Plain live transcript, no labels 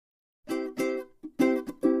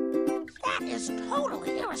is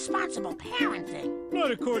totally irresponsible parenting.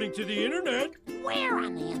 Not according to the internet. Where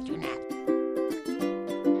on the internet?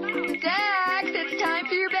 Dax, it's time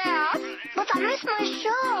for your bath. But I missed my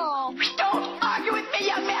show. Don't argue with me,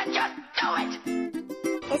 young man. Just do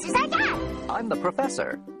it. This is our dad. I'm the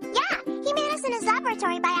professor. Yeah, he made us in his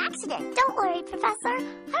laboratory by accident. Don't worry, Professor.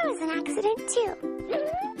 I was an accident, too.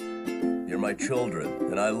 You're my children,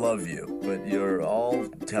 and I love you, but you're all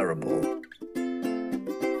terrible.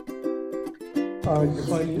 You can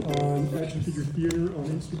find me on Action Figure Theater on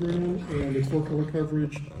Instagram, and it's full-color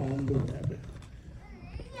coverage on the web.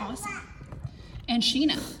 Awesome. And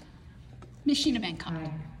Sheena. Miss Sheena Van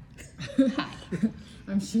Cott. Hi.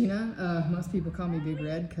 I'm Sheena. Most people call me Big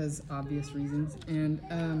Red because obvious reasons. And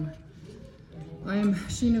I'm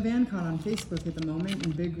Sheena Van Cott on Facebook at the moment,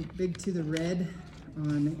 and Big to the Red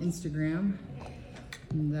on Instagram.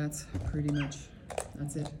 And that's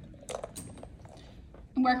it.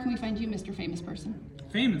 And where can we find you, Mr. Famous Person?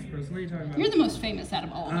 Famous person? What are you talking about? You're the most famous out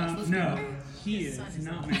of all of us. Let's No, go. he is,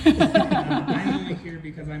 not me. I'm only here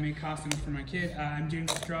because I make costumes for my kid. I'm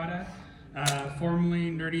James Estrada,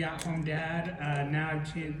 formerly Nerdy At Home Dad. Now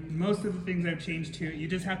I've changed, most of the things I've changed to, you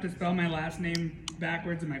just have to spell my last name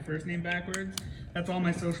backwards and my first name backwards. That's all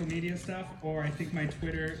my social media stuff, or I think my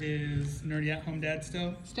Twitter is Nerdy At Home Dad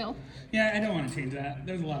still. Still? Yeah, I don't want to change that.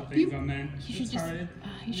 There's a lot of things on there. You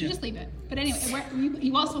should just leave it. But anyway,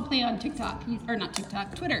 you also play on TikTok, or not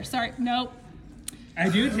TikTok, Twitter. Sorry, no. I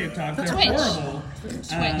do TikToks. They're Twitch. horrible.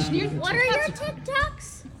 Twitch. What are your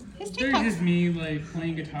TikToks? His They're TikToks. just me, like,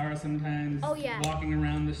 playing guitar sometimes. Oh, yeah. Walking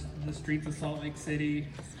around the streets of Salt Lake City.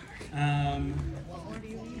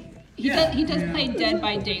 He does play Dead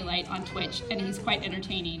by Daylight on Twitch, and he's quite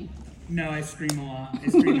entertaining. No, I scream a lot. I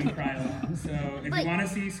scream and cry a lot. So if you want to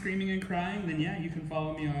see screaming and crying, then yeah, you can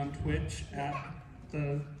follow me on Twitch at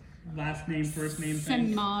the last name, first name thing.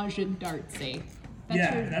 Samaj and Dartsy.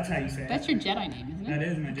 That's how you say it. That's your Jedi name, isn't it? That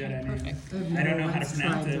is my Jedi name. Perfect. I don't know how to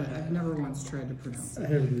pronounce it. I've never once tried to pronounce I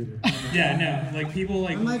it. haven't either. Yeah, no, like people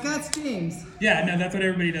like. I'm like, that's James. Yeah, no, that's what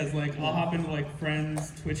everybody does. Like, I'll hop into like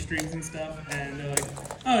friends' Twitch streams and stuff, and they're like,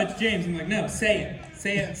 "Oh, it's James." I'm like, "No, say it,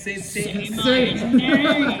 say it, say it."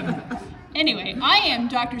 Anyway, I am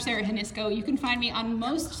Dr. Sarah Hanisco. You can find me on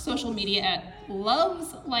most social media at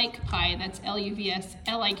Loves Like Pie. That's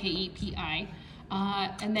LUVSLIKEPI.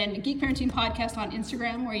 And then Geek Parenting Podcast on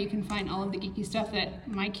Instagram, where you can find all of the geeky stuff that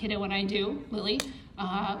my kiddo and I do, Lily.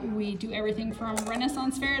 We do everything from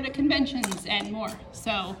Renaissance Fair to conventions and more.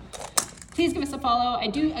 So please give us a follow. I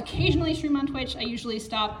do occasionally stream on Twitch. I usually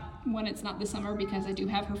stop when it's not the summer because I do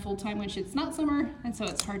have her full time when it's not summer, and so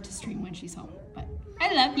it's hard to stream when she's home. But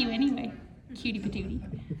I love you anyway, cutie patootie.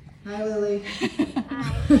 Hi, Lily.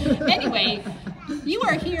 Anyway, you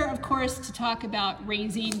are here, of course, to talk about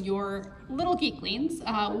raising your little geeklings.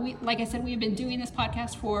 Like I said, we've been doing this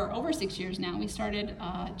podcast for over 6 years now. We started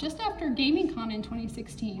just after Gaming Con in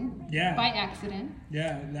 2016 by accident.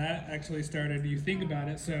 Yeah, that actually started, you think about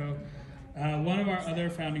it, so one of our other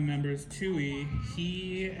founding members, Tui,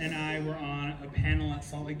 he and I were on a panel at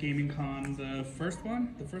Salt Lake Gaming Con, the first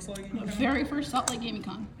Salt Lake Gaming Con? The very first Salt Lake Gaming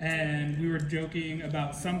Con. And we were joking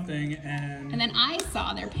about something, and then I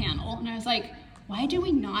saw their panel, and I was like, why do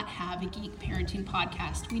we not have a geek parenting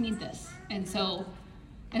podcast? We need this. And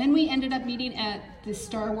then we ended up meeting at the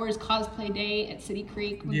Star Wars cosplay day at City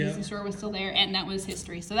Creek when Disney Store was still there, and that was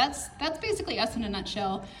history. So that's basically us in a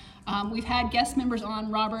nutshell. We've had guest members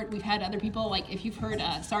on, Robert. We've had other people, like if you've heard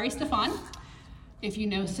Sorry Stefan. If you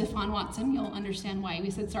know Stefan Watson, you'll understand why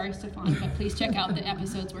we said Sorry Stefan, but please check out the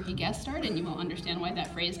episodes where he guest starred and you will understand why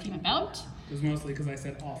that phrase came about. It was mostly because I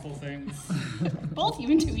said awful things. Both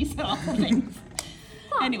you and Tui said awful things.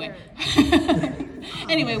 Anyway,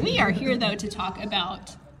 we are here though to talk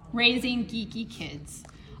about raising geeky kids.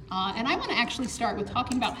 And I want to actually start with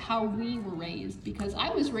talking about how we were raised, because I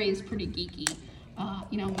was raised pretty geeky.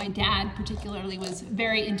 My dad particularly was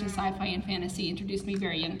very into sci-fi and fantasy, introduced me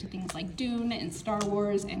very young to things like Dune and Star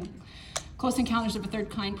Wars and Close Encounters of a Third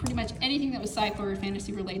Kind. Pretty much anything that was sci-fi or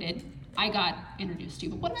fantasy related, I got introduced to.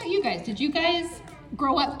 But what about you guys? Did you guys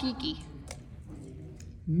grow up geeky?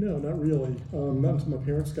 No, not really. Not until my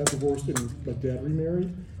parents got divorced and my dad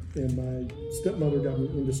remarried, and my stepmother got me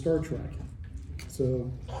into Star Trek.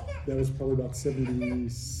 So that was probably about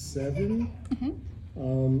 77. Mm-hmm.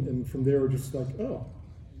 And from there, just like, oh,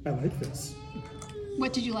 I like this.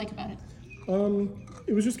 What did you like about it?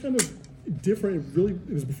 It was just kind of different.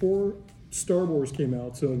 It was before Star Wars came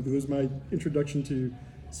out, so it was my introduction to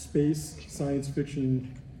space, science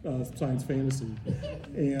fiction, science fantasy.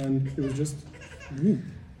 And it was just neat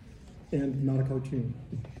and not a cartoon.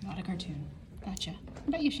 Not a cartoon. Gotcha. What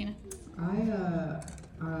about you, Sheena?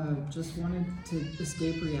 just wanted to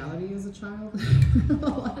escape reality as a child a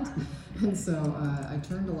lot. And so I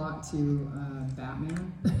turned a lot to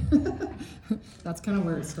Batman. That's kind of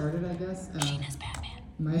where it started, I guess. Sheena's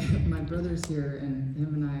Batman. My brother's here, and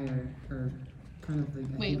him and I are kind of the...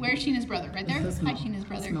 Wait, where's Sheena's brother? Right there? That's Hi, Sheena's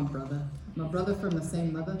brother. That's my brother. My brother from the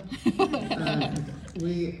same mother.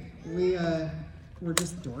 We're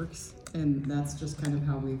just dorks, and that's just kind of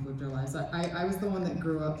how we've lived our lives. I was the one that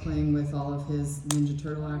grew up playing with all of his Ninja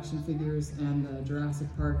Turtle action figures and the Jurassic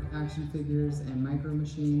Park action figures and Micro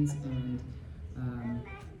Machines, and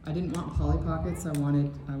I didn't want Polly Pockets. I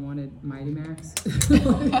wanted Mighty Max,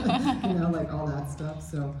 like all that stuff.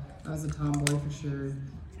 So I was a tomboy for sure.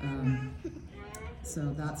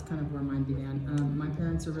 So that's kind of where mine began. My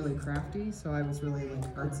parents are really crafty, so I was really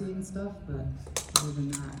like artsy and stuff, but other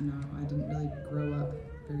than that, no, I didn't really grow up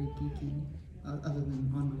very geeky, other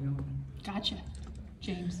than on my own. Gotcha.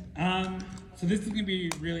 James. So this is going to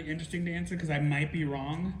be really interesting to answer because I might be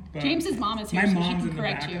wrong, but James's mom is here, my so she mom's can in the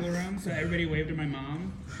correct back you. of the room, so everybody wave to my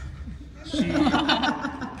mom. She's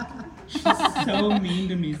so mean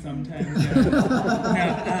to me sometimes.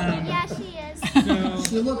 Yeah, she is.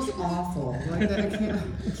 So, She looks awful. Like I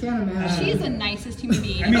can't imagine. She's the nicest human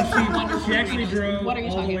being. I mean, Wonderful she actually Doritos. drove What are you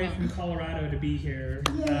all the talking way about? from Colorado to be here,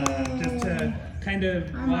 Yay. just to kind of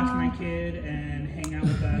Hi, watch Mom. my kid and hang out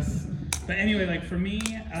with us. But anyway, like for me,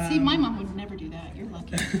 See, my mom would never do that. You're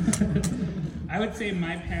lucky. I would say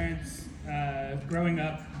my parents, growing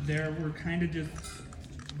up, they kind of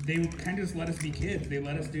just let us be kids. They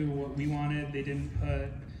let us do what we wanted. They didn't put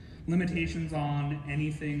limitations on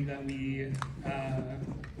anything that we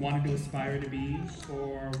wanted to aspire to be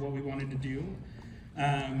or what we wanted to do.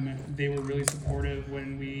 They were really supportive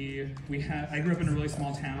when I grew up in a really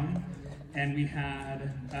small town, and we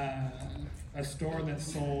had a store that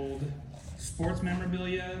sold sports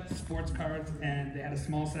memorabilia, sports cards, and they had a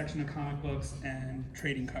small section of comic books and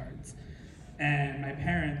trading cards. And my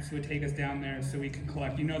parents would take us down there so we could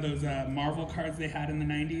collect, those Marvel cards they had in the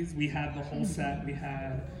 90s? We had the whole set. We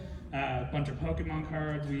had a bunch of Pokemon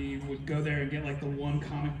cards. We would go there and get like the one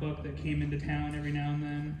comic book that came into town every now and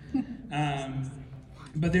then.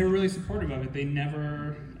 But they were really supportive of it. They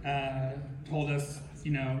never told us,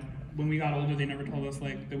 when we got older, they never told us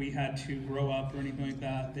like that we had to grow up or anything like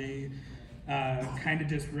that. They kind of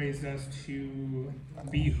just raised us to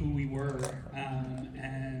be who we were,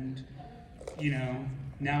 and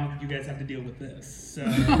now you guys have to deal with this. So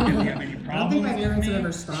if you have any problems my parents with have me,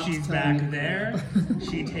 ever stopped she's telling back me. there.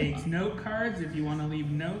 She takes note cards if you want to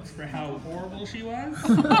leave notes for how horrible she was.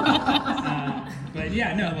 But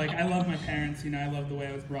yeah, no, like I love my parents. I love the way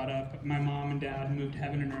I was brought up. My mom and dad moved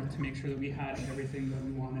heaven and earth to make sure that we had everything that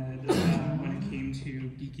we wanted when it came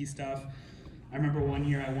to geeky stuff. I remember one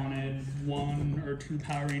year I wanted 1 or 2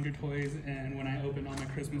 Power Ranger toys, and when I opened all my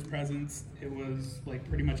Christmas presents, it was like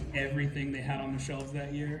pretty much everything they had on the shelves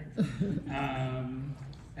that year. And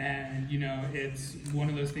it's one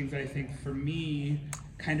of those things that I think for me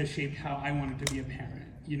kind of shaped how I wanted to be a parent.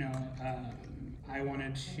 I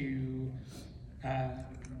wanted to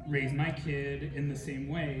raise my kid in the same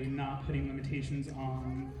way, not putting limitations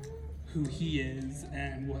on who he is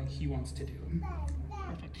and what he wants to do.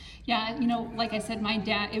 Perfect. Yeah, like I said,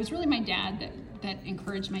 it was really my dad that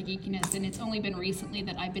encouraged my geekiness, and it's only been recently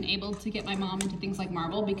that I've been able to get my mom into things like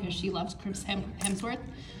Marvel because she loves Chris Hemsworth.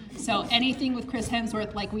 So anything with Chris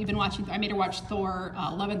Hemsworth, like we've been watching, I made her watch Thor: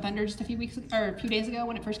 Love and Thunder just a few days ago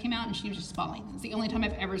when it first came out, and she was just bawling. It's the only time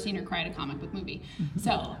I've ever seen her cry at a comic book movie.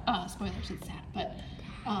 So spoilers, it's sad. But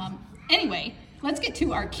anyway, let's get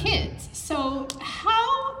to our kids. So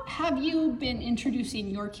how have you been introducing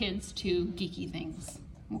your kids to geeky things?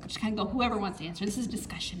 We'll just kind of go, whoever wants to answer. This is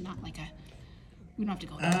discussion, not like we don't have to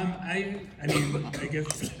go there. I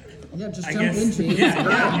guess. Yeah, just I jump guess, in, James.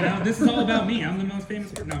 yeah, this is all about me. I'm the most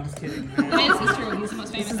famous. No, I'm just kidding. This is true. He's the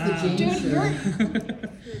most famous. This is the James Dude,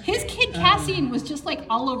 his kid Cassian was just like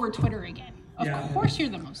all over Twitter again. Of Yeah. course, you're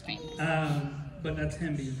the most famous. But that's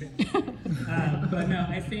him being famous. But no,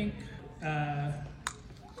 I think.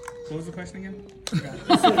 What was the question again?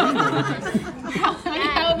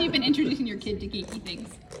 How have you been introducing your kid to geeky things?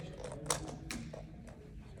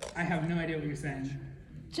 I have no idea what you're saying.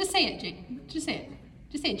 Just say it, Jay. Just say it.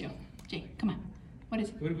 Just say it, Joe. Jay, come on. What is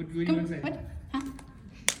it? What do you Come want to say? What? Huh?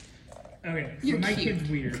 Okay, so You're my cute. kid's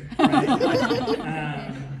weird.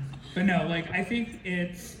 Right? But no, like I think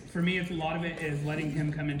for me, it's a lot of it is letting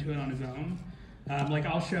him come into it on his own. Like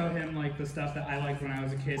I'll show him like the stuff that I liked when I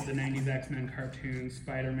was a kid, the 90s X-Men cartoons,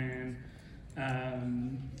 Spider-Man,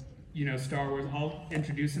 Star Wars. I'll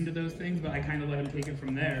introduce him to those things, but I kind of let him take it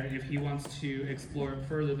from there. If he wants to explore it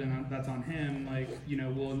further, then that's on him. Like,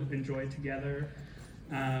 we'll enjoy it together.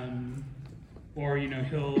 Or, you know,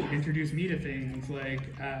 he'll introduce me to things like,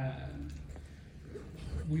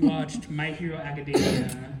 we watched My Hero Academia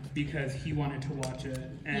because he wanted to watch it.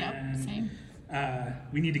 And same.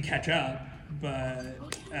 We need to catch up, but,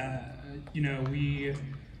 you know, we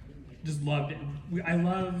just loved it. I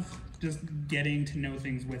love just getting to know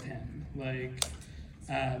things with him. Like,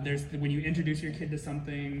 when you introduce your kid to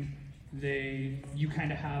something, you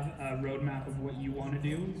kind of have a roadmap of what you want to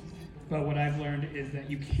do. But what I've learned is that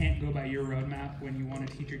you can't go by your roadmap when you want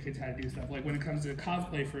to teach your kids how to do stuff. Like when it comes to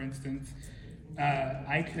cosplay, for instance,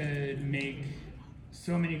 I could make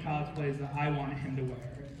so many cosplays that I want him to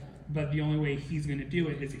wear, but the only way he's going to do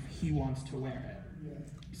it is if he wants to wear it.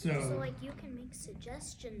 So like you can make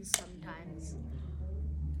suggestions sometimes.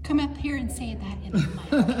 Come up here and say that in the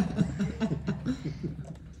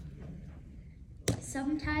mic.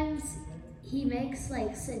 Sometimes he makes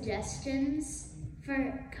like suggestions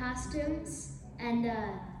for costumes, and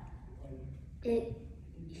he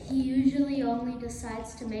usually only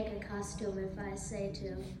decides to make a costume if I say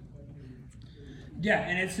to. Yeah,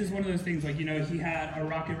 and it's just one of those things, like, you know, he had a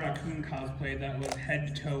Rocket Raccoon cosplay that was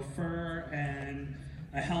head to toe fur and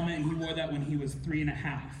a helmet, and he wore that when he was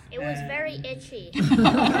 3.5. It was very itchy.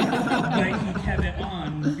 But he kept it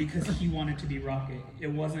on because he wanted to be Rocket.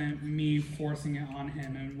 It wasn't me forcing it on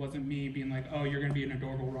him, and it wasn't me being like, oh, you're going to be an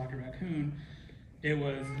adorable Rocket Raccoon. It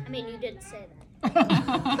was... I mean, you did say that.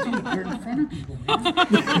 Dude, we're in front of people, man.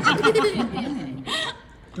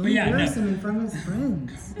 Don't embarrass him in front of his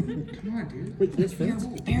friends. Come on, dude. Wait, his friends?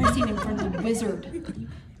 You're embarrassing in front of the wizard.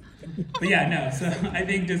 But yeah, no, so I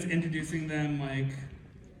think just introducing them, like,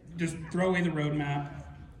 just throw away the roadmap,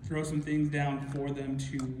 throw some things down for them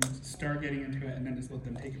to start getting into it, and then just let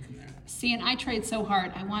them take it from there. See, and I tried so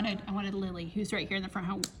hard. I wanted Lily, who's right here in the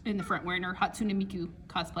front wearing her Hatsune Miku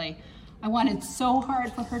cosplay. I wanted so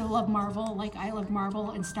hard for her to love Marvel like I love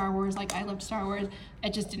Marvel, and Star Wars like I loved Star Wars.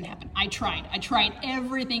 It just didn't happen. I tried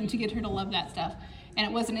everything to get her to love that stuff. And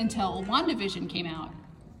it wasn't until WandaVision came out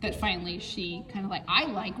that finally she kind of like, I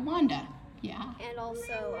like Wanda. Yeah. And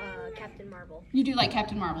also Captain Marvel. You do like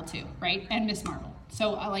Captain Marvel too, right? And Miss Marvel.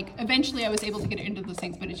 So eventually I was able to get her into those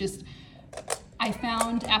things, but it just, I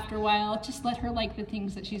found after a while, just let her like the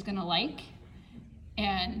things that she's gonna like.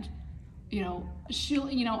 And I'll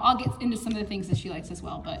get into some of the things that she likes as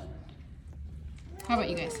well, but how about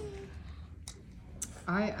you guys?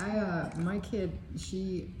 My kid,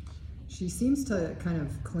 she seems to kind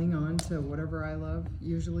of cling on to whatever I love.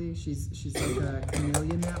 Usually, she's like a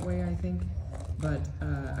chameleon that way, I think. But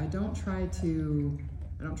I don't try to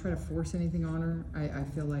force anything on her. I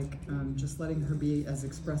feel like just letting her be as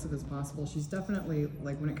expressive as possible. She's definitely,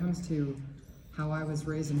 like, when it comes to how I was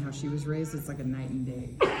raised and how she was raised, it's like a night and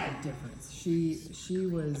day difference. She's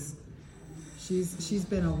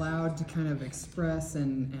been allowed to kind of express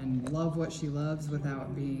and love what she loves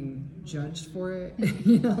without being judged for it.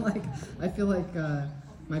 Like I feel like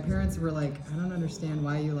my parents were like, I don't understand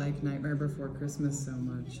why you like Nightmare Before Christmas so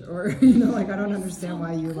much, or like I don't understand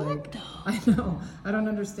why you like. I don't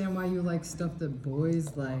understand why you like stuff that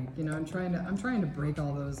boys like. I'm trying to break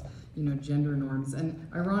all those gender norms. And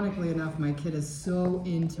ironically enough, my kid is so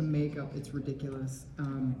into makeup, it's ridiculous.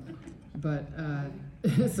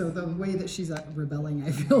 So the way that she's rebelling,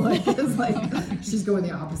 I feel like, is like she's going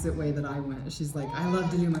the opposite way that I went. She's like, I love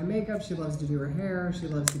to do my makeup. She loves to do her hair. She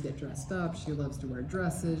loves to get dressed up. She loves to wear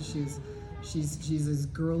dresses. She's as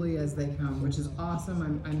girly as they come, which is awesome.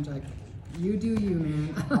 I'm like, you do you,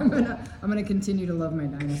 man. I'm gonna continue to love my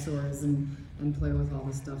dinosaurs and play with all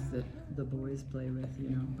the stuff that the boys play with,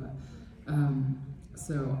 But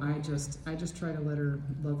so I just try to let her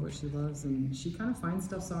love what she loves, and she kind of finds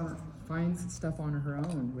stuff on her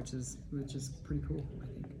own, which is pretty cool, I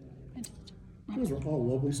think. Those are all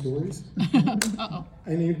lovely stories. Uh-oh.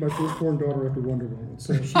 I named my firstborn daughter after Wonder Woman,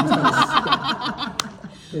 so she's kind of stuck.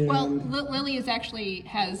 Well, Lily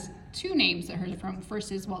has two names that hers are from.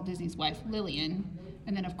 First is Walt Disney's wife, Lillian,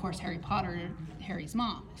 and then of course Harry Potter, Harry's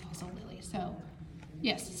mom is also Lily. So,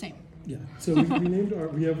 yes, same. Yeah. So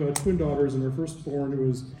we have twin daughters, and her firstborn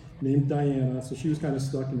was named Diana. So she was kind of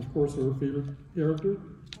stuck, and of course her favorite character,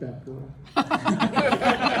 Batgirl.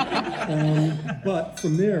 But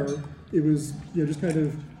from there, it was just kind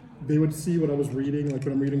of, they would see what I was reading, like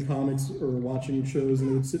when I'm reading comics or watching shows, and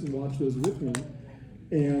they would sit and watch those with me.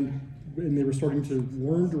 And they were starting to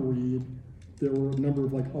learn to read. There were a number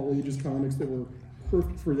of like all ages comics that were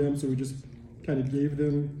perfect for them, so we just kind of gave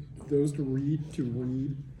them those to read.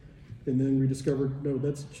 And then we discovered, no,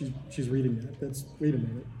 she's reading that. Wait a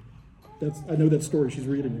minute. I know that story, she's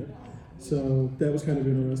reading it. So that was kind of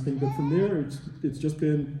interesting. But from there, it's just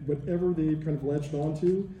been whatever they've kind of latched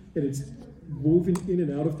onto, and woven in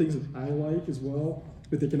and out of things that I like as well,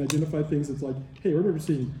 but they can identify things that's like, hey, I remember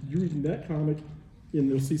seeing you reading that comic,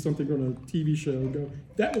 and they'll see something on a TV show and go,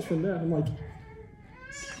 that was from that. I'm like,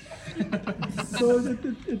 so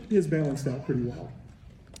it is balanced out pretty well.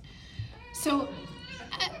 So,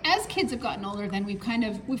 as kids have gotten older, then we've kind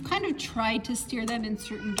of tried to steer them in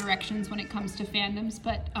certain directions when it comes to fandoms.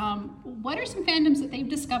 But what are some fandoms that they've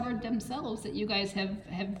discovered themselves that you guys have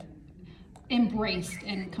embraced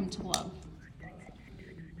and come to love?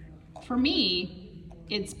 For me,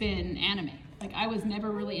 it's been anime. Like, I was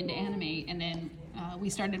never really into anime, and then we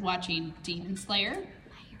started watching Demon Slayer,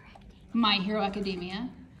 My Hero Academia,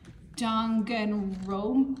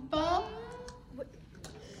 Danganronpa.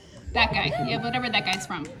 That guy, yeah, whatever that guy's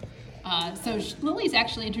from. So Lily's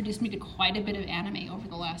actually introduced me to quite a bit of anime over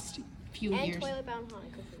the last few years. And Toilet Bound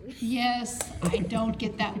Hanukkah. Yes, I don't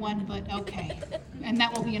get that one, but okay. And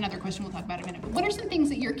that will be another question we'll talk about in a minute. But what are some things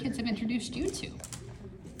that your kids have introduced you to?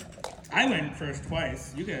 I went first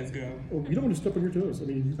twice. You guys go. Oh, you don't want to step on your toes. I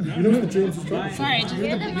mean, you know what James is trying to Sorry, say.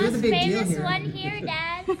 You're the most big deal famous here. one here,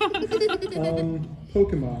 Dad.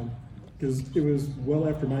 Pokemon, because it was well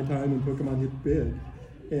after my time when Pokemon hit big.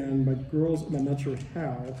 And my girls, and I'm not sure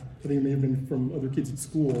how, I think it may have been from other kids at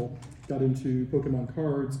school, got into Pokemon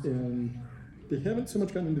cards, and they haven't so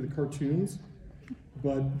much gotten into the cartoons,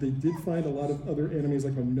 but they did find a lot of other animes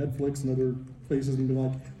like on Netflix and other places and be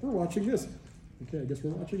like, we're watching this. Okay, I guess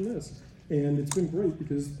we're watching this. And it's been great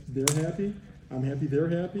because they're happy, I'm happy, they're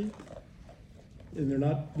happy, and they're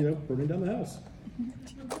not, burning down the house.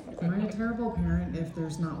 Am I a terrible parent if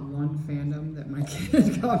there's not one fandom that my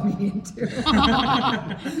kid got me into?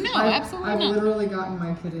 No, absolutely I've not. literally gotten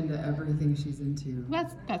my kid into everything she's into.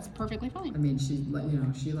 That's perfectly fine. I mean, she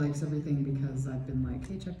likes everything because I've been like,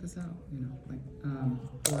 hey, check this out,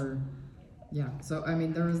 yeah. So I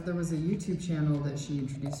mean, there was a YouTube channel that she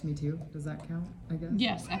introduced me to. Does that count? I guess.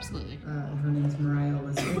 Yes, absolutely. Her name's Mariah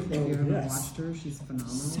Elizabeth. If you ever Yes. watched her, she's phenomenal.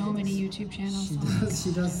 So many YouTube channels.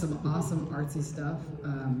 She does some awesome artsy stuff,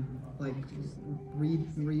 like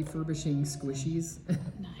refurbishing squishies,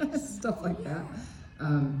 stuff like that.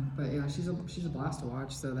 But yeah, she's a blast to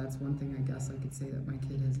watch. So that's one thing I guess I could say that my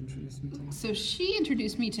kid has introduced me to. So she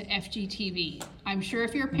introduced me to FGTV. I'm sure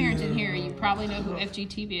if you're a parent in here, you probably know who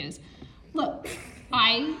FGTV is. Look,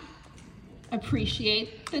 I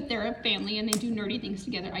appreciate that they're a family and they do nerdy things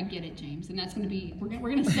together. I get it, James, and that's going to be we're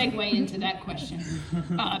going to segue into that question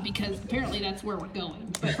because apparently that's where we're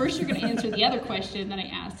going. But first, you're going to answer the other question that I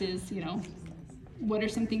asked: is what are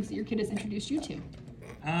some things that your kid has introduced you to?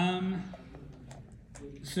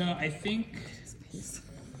 So I think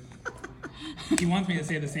he wants me to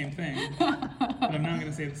say the same thing, but I'm not going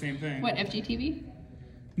to say the same thing. What, FGTV?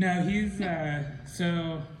 No, he's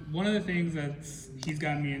so one of the things he's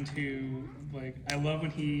gotten me into, like, I love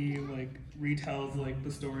when he retells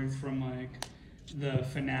the stories from the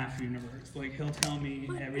FNAF universe. Like, he'll tell me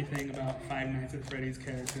everything about Five Nights at Freddy's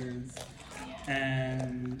characters,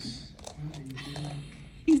 and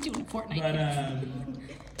he's doing Fortnite.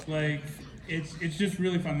 But it's just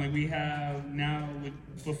really fun. Like, we have now,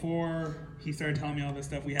 before he started telling me all this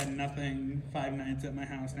stuff, we had nothing Five Nights at my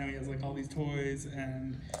house. Now he has all these toys,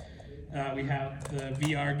 and we have the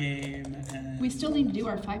VR game. And We still need to do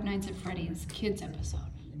our Five Nights at Freddy's kids episode.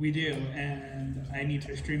 we do, and I need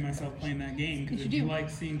to stream myself playing that game, because Yes, if you you do. like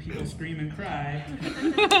seeing people scream and cry,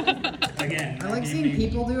 again. I like seeing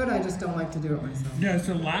people do it. I just don't like to do it myself. No,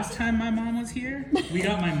 so last time my mom was here, we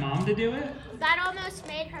got my mom to do it. That almost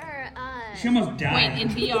made her, She almost died. Wait, in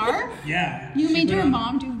VR? Yeah. You She made put your on-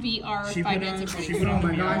 mom do VR She Five put Nights on, at she Freddy's. put on Oh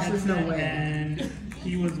my VR gosh, there's no headset, way. and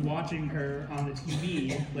he was watching her on the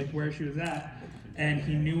TV, where she was at, and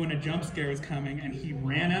he knew when a jump scare was coming, and he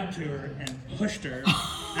ran up to her and pushed her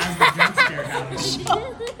as the jump scare happened.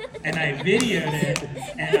 And I videoed it,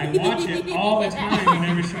 and I watch it all the time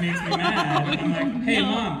whenever she makes me mad. I'm like, hey,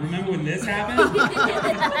 Mom, remember when this happened?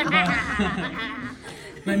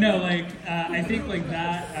 But no, I think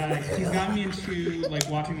that he's gotten me into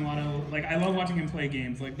watching a lot of I love watching him play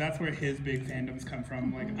games. That's where his big fandoms come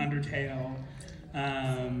from, Undertale.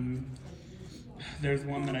 There's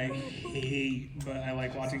one that I hate, but I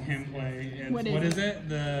like watching him play. What is it?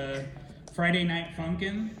 The Friday Night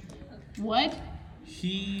Funkin'. What?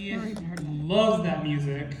 He loves that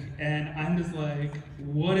music, and I'm just like,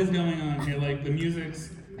 what is going on here? The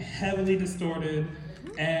music's heavily distorted.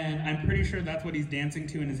 And I'm pretty sure that's what he's dancing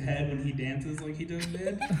to in his head when he dances like he just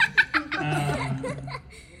did.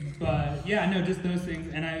 But yeah, no, just those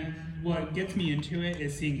things. And what gets me into it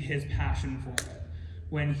is seeing his passion for it.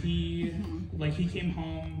 When he came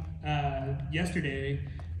home yesterday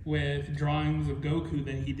with drawings of Goku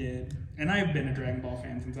that he did. And I've been a Dragon Ball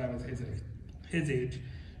fan since I was his age. his age,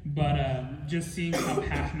 but just seeing how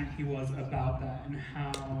passionate he was about that and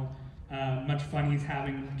how much fun he's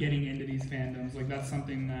having getting into these fandoms, like that's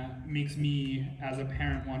something that makes me as a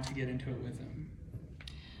parent want to get into it with him.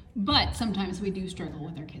 But sometimes we do struggle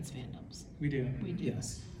with our kids' fandoms. We do. We do.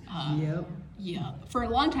 Yes. Yep. Yeah. For a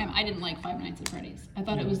long time, I didn't like Five Nights at Freddy's. I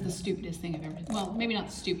thought it was the stupidest thing I've ever. Well, maybe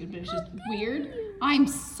not stupid, but it's just weird. I'm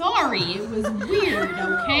sorry, it was weird.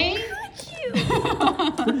 Okay.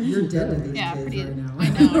 You're dead to these Yeah, kids pretty. right now. I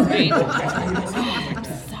know, right? I'm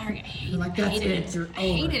sorry. I hated it. You're I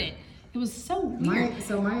hated it. It was so weird.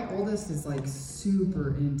 My oldest is like super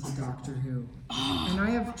into Doctor Who, and I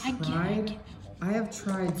have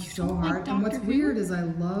tried so hard. And what's weird is I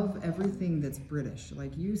love everything that's British.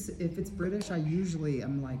 Like if it's British, I usually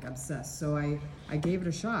am like obsessed. So I gave it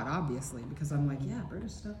a shot, obviously, because I'm like, yeah,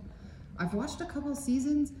 British stuff. I've watched a couple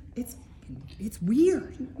seasons. It's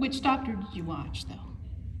weird. Which Doctor did you watch, though?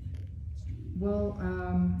 Well,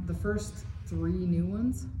 the first 3 new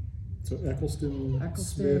ones. So Eccleston,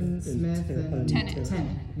 Smith, and Tennant.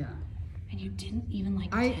 Tennant, yeah. And you didn't even like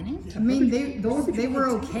Tennant? I mean, they were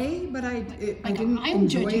okay, but I didn't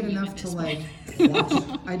enjoy it enough to like watch.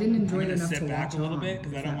 I didn't enjoy it enough to sit back watch a little on, bit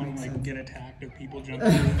because I don't want to like sense. get attacked if people jump in.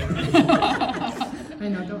 I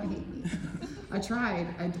know, don't hate me. I tried.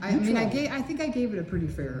 I think I gave it a pretty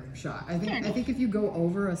fair shot. I think if you go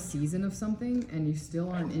over a season of something and you still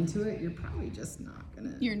aren't into it, you're probably just not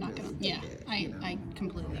gonna. You're not gonna. Yeah, I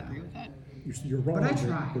completely agree with that. You're wrong, But I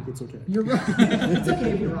tried. but it's okay. You're wrong. It's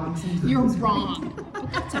okay if you're wrong sometimes. You're wrong,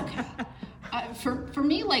 but that's okay. For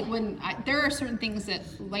me, like there are certain things that,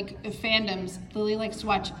 like fandoms, Lily likes to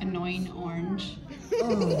watch Annoying Orange.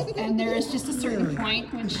 And there is just a certain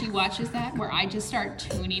point when she watches that where I just start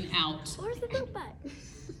tuning out. Where's the robot?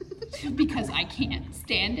 Because I can't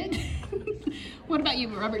stand it. What about you,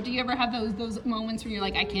 Robert? Do you ever have those moments where you're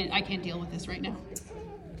like, I can't deal with this right now?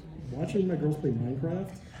 Watching my girls play Minecraft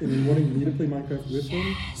and then wanting me to play Minecraft with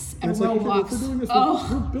them. Yes, And and it's like, okay, Roblox. if we're doing this, Oh.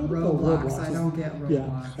 we're building Roblox. I don't get Roblox.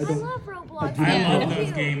 Yeah, I don't. love Roblox. I love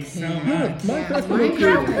those games so much. Minecraft,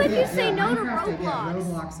 How could you say no to Minecraft, Roblox?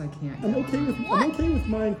 Roblox, I can't. I'm okay with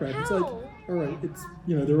Minecraft. It's like, all right, it's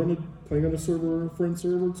they're playing on a server, a friend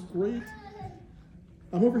server. It's great.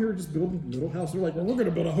 I'm over here just building a little house. They're like, well, we're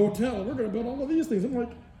gonna build a hotel. We're gonna build all of these things. I'm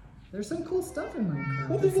like, there's some cool stuff in Minecraft.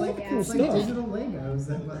 well, there's It's a lot like, of cool it's stuff. like digital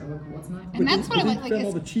Legos. What's not? And that's what I like. They found all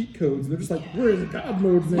Is the cheat codes. And they're just like, we're in God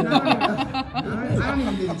mode now. I don't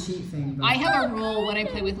even do the cheat thing. But I have a rule when I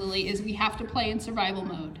play with Lily is we have to play in survival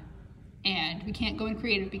mode, and we can't go in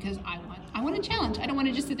creative because I want a challenge. I don't want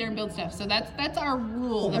to just sit there and build stuff. So that's our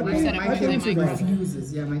rule that we set up my to play kid Minecraft.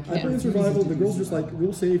 refuses. Yeah, my kid I play in refuses survival. to The do girl's just like, survival.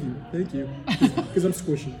 we'll save you. Thank you. Because I'm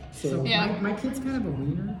squishy. So Yeah. My kid's kind of a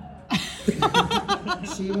wiener.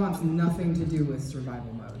 She wants nothing to do with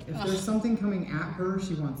survival mode. If there's something coming at her,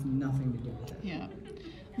 she wants nothing to do with it. Yeah.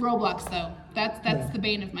 Roblox though, that's the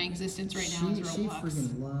bane of my existence right now. Is She Roblox.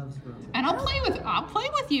 freaking loves Roblox. And I'll play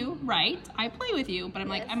with you, right? I play with you, but I'm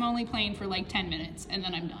like, I'm only playing for like 10 minutes and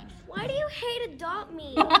then I'm done. Why do you hate Adopt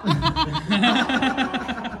Me?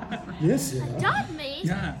 yes, yeah. Adopt Me?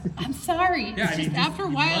 Yeah. I'm sorry. Yeah, It's just after a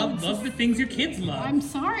while. love the things your kids love. I'm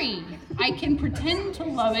sorry. I can pretend to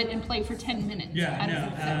love it and play for 10 minutes. Yeah, How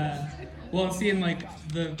does it sound? well, see, and like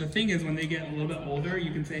the thing is, when they get a little bit older,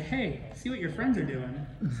 you can say, "Hey, see what your friends are doing.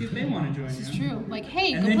 See if they want to join you." It's true. Like,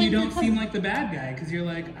 hey, And go then play you with don't your seem cousin. like the bad guy because you're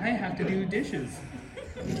like, I have to do dishes.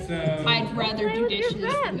 So I'd rather Play do with your dishes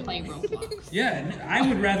than friend. play Roblox. yeah, I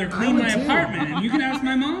would rather clean would my too. apartment, and you can ask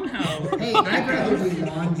my mom how. Hey, I'd rather do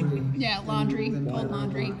laundry. Yeah, laundry, than play fold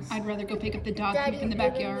laundry. Roblox. I'd rather go pick up the dog poop in the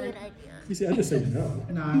backyard. You see, I just say no.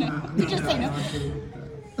 No, I'm not. I'm You not just say no. laundry.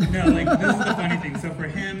 No, like this is the funny thing. So for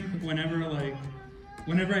him, whenever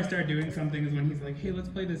I start doing something is when he's like, "Hey, let's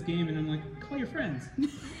play this game," and I'm like, "Call your friends.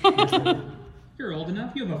 You're old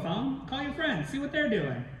enough. You have a phone. Call your friends. See what they're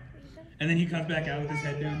doing." And then he comes back out with his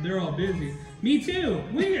head down. They're all busy. Me too.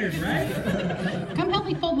 Weird, right? Come help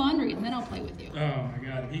me fold laundry and then I'll play with you. Oh my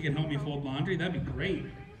God! If he can help me fold laundry, that'd be great.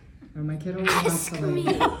 My kid always wants to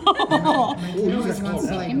like. Oh, My kid always wants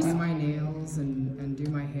to like do my nails and do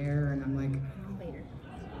my hair, and I'm like,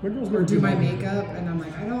 My girls or never do my that. makeup, and I'm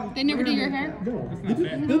like, I don't. They never wear do your makeup. hair? No, not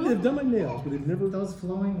fair. they've done my nails, but they've never. Those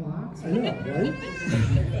flowing locks. I know,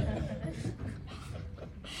 right?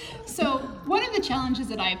 So one of the challenges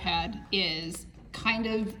that I've had is kind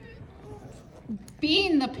of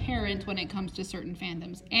being the parent when it comes to certain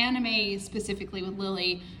fandoms. Anime, specifically with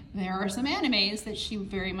Lily, there are some animes that she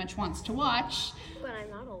very much wants to watch. But I'm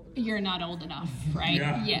not old. You're not old enough, right?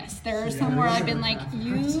 Yeah. Yes, there are some where I've been like,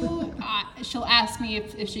 she'll ask me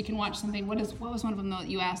if she can watch something. What was one of them though that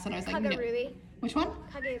you asked that I was like, no. Kagurumi. Which one?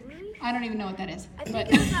 Kagerui? I don't even know what that is. I think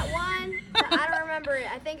But it was that one, but I don't remember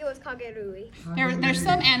it. I think it was Kagerui. there's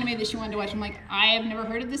some anime that she wanted to watch. I'm like, I have never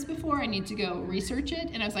heard of this before. I need to go research it.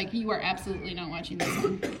 And I was like, you are absolutely not watching this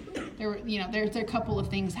one. There's a couple of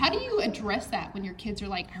things. How do you address that when your kids are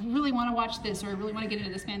like, I really want to watch this, or I really want to get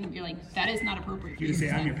into this fandom? You're like, that is not appropriate. You say,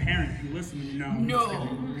 I'm your parent. You listen. No.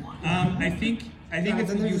 I think it's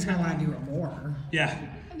then they're you just gonna want to do it more. Yeah.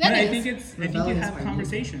 That But I is. think you Rebellious have by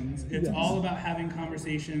conversations. It's Yes. all about having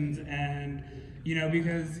conversations, and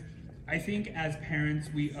because I think as parents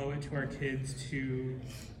we owe it to our kids to,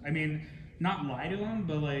 not lie to them,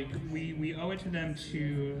 but like we owe it to them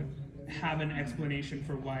to have an explanation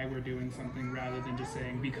for why we're doing something rather than just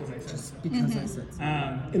saying because I said so. Because I said so.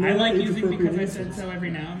 And I like age using appropriate because I said answers. so every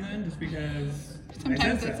now and then, just because. Sometimes I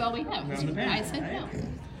said that's so. all we have. I'm the parent, I said right?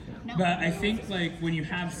 no. But I think like when you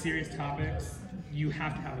have serious topics, you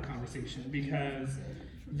have to have a conversation because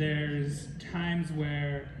there's times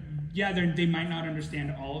where, they might not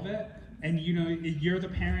understand all of it, and you're the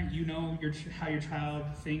parent, how your child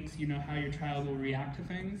thinks, how your child will react to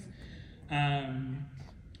things.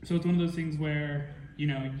 So it's one of those things where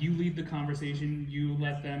you lead the conversation, you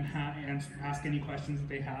let them ask any questions that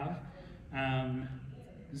they have.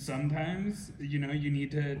 Sometimes, you need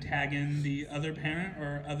to tag in the other parent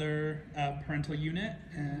or other parental unit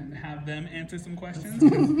and have them answer some questions.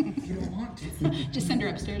 You don't want to. Just send her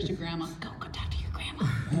upstairs to grandma. Go talk to your grandma.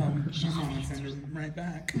 She's gonna send her right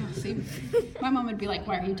back. Oh, see, my mom would be like,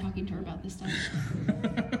 why are you talking to her about this stuff?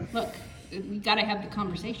 Look, we gotta have the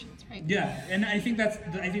conversations, right? Yeah, and I think that's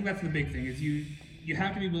the big thing is you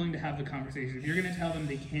have to be willing to have the conversation. If you're gonna tell them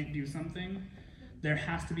they can't do something, there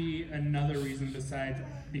has to be another reason besides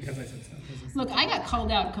because I said so. Look, I got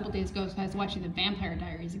called out a couple days ago because I was watching The Vampire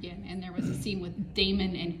Diaries again, and there was a scene with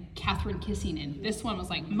Damon and Catherine kissing, and this one was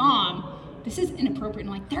like, Mom, this is inappropriate.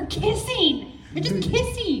 And I'm like, they're kissing! They're just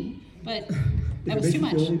kissing! But that was too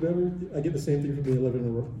much. If it makes you feel any better, I get the same thing from the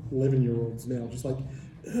 11-year-olds now. Just like,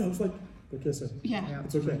 it's like, they're kissing. Yeah.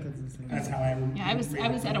 It's okay. That's how I. Yeah, I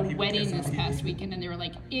was at a wedding this past weekend, and they were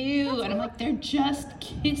like, ew, and I'm like, they're just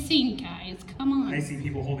kissing, guys, come on. I see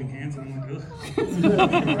people holding hands, and I'm like,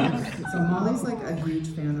 ugh. So Molly's like a huge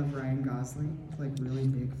fan of Ryan Gosling, like really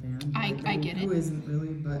big fan. I get it. Who isn't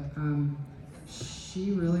really, but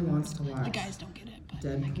she really wants to watch. The guys don't get it, but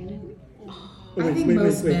Deadpool. I get it. I think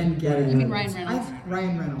most men get it. You mean Ryan Reynolds?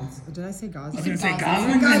 Ryan Reynolds. Did I say Gosling? I was gonna say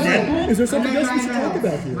Gosling. Gosling and Deadpool. Is there something I meant else we should Ryan talk Reynolds.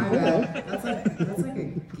 about here? My Hold bad. on. That's like a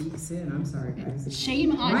geek sin. I'm sorry, guys.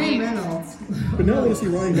 Shame on Ryan you. Reynolds. But now I want to see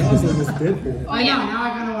Ryan Gosling as Deadpool. Oh, I know. yeah. Now I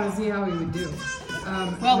kind of want to see how he would do.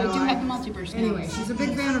 Well, we no, do have the multiverse now. Anyway, she's a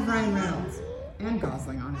big fan of Ryan Reynolds and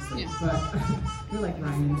Gosling, honestly. Yeah. But we like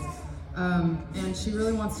Ryan. And she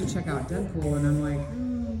really wants to check out Deadpool, and I'm like,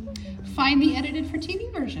 Find the edited for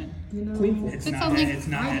TV version. you know, It's That not. sounds like- It's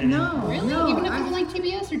not. I edited. know. Really? No, Even if I- it was like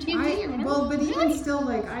TBS or TNT or whatever? Well, but even Really? still,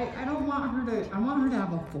 like, I don't want her to. I want her to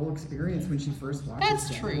have a full experience when she first watches.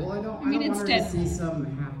 That's Deadpool. true. I I mean, don't it's want her to see Deadpool. some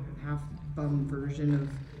half bum version of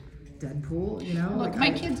Deadpool. You know, Look, like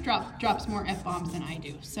my kids drops more F-bombs than I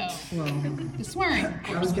do, so Well, the swearing.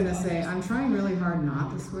 I was gonna say I'm trying really hard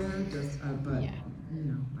not to swear, but Yeah. you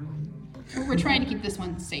know, We're trying to keep this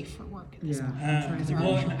one safe for work. At this yeah. point. I'm trying to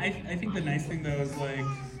Well, and I think the nice thing though is like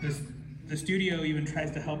the studio even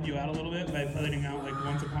tries to help you out a little bit by putting out like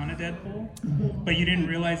Once Upon a Deadpool, but you didn't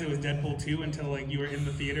realize it was Deadpool 2 until like you were in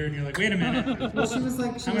the theater and you're like, wait a minute. Well, she was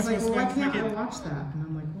like, How am I well, supposed to why make can't I it- watch that? And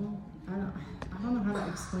I'm like, well, I don't know how to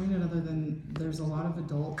explain it other than there's a lot of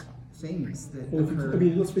adult things that Well, occur. I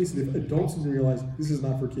mean, let's face it, if adults didn't realize this is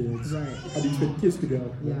not for kids, Right. how do you expect kids to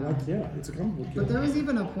go? Yeah. Well, like, yeah, it's a comic book But kid. there was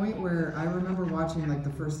even a point where I remember watching like the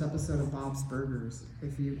first episode of Bob's Burgers,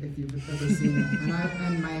 if you've ever seen it,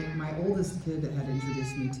 and my oldest kid had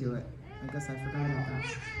introduced me to it. I guess I forgot about that.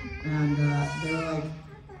 And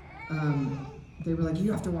they were like,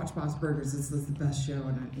 you have to watch Bob's Burgers. It's the best show.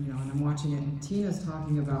 And I'm watching it, and Tina's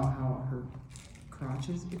talking about how her crotch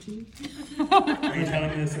is itchy. Are you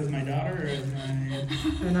telling me this as my daughter or as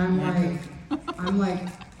my? And I'm like,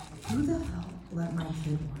 who the hell let my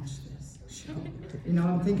kid watch this show?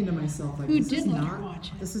 I'm thinking to myself, like, Who this did is let her not, watch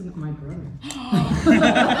it? this isn't my brother.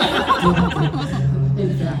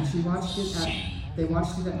 In fact, they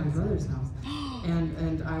watched it at my brother's house.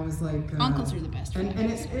 And I was like, Uncles are the best. And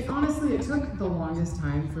it honestly, it took the longest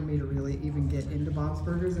time for me to really even get into Bob's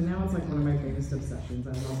Burgers, and now it's like one of my biggest obsessions.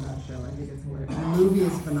 I love that show. I think it's hilarious. And the movie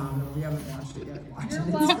is phenomenal. If you haven't watched it yet, watch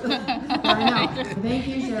it. I know. Thank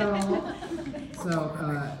you, Cheryl. So,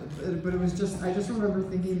 but it was just, I just remember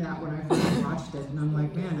thinking that when I first watched it, and I'm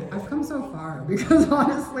like, man, I've come so far, because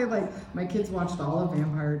honestly, like, my kids watched all of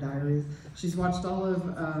Vampire Diaries. She's watched all of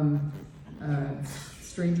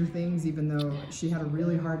Stranger Things, even though she had a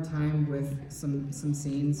really hard time with some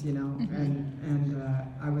scenes, you know, and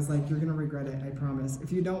I was like, you're gonna regret it, I promise.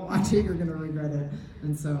 If you don't watch it, you're gonna regret it.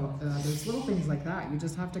 And so there's little things like that. You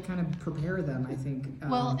just have to kind of prepare them, I think.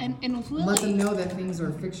 Well, and with Lily, let them know that things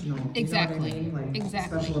are fictional. Exactly. You know what I mean? Like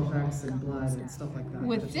Exactly. special effects and blood and stuff like that.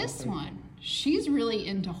 with It's this okay. one, she's really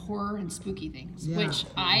into horror and spooky things, Yeah. which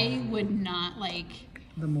I would not like.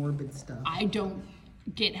 The morbid stuff. I don't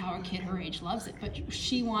get how a kid her age loves it, but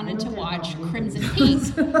she wanted to don't get watch how I Crimson do.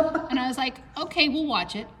 Peak, and I was like, okay, we'll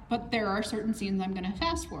watch it, but there are certain scenes I'm going to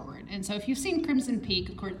fast forward. And so if you've seen Crimson Peak,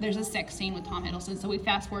 of course, there's a sex scene with Tom Hiddleston, so we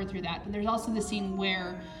fast forward through that. But there's also the scene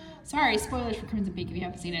where, sorry, spoilers for Crimson Peak if you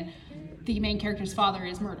haven't seen it, the main character's father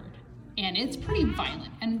is murdered. And it's pretty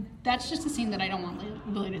violent, and that's just a scene that I don't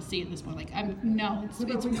want Lily to see at this point. Like, it's We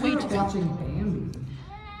way grew too. up watching Bambi.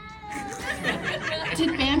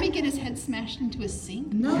 Did Bambi get his head smashed into a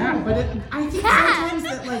sink? No, but I think sometimes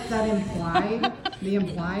the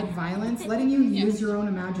implied violence, letting you use your own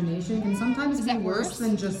imagination, can sometimes Is be that worse worse?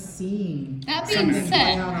 than just seeing That being something play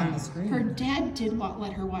said, out on the screen. her dad did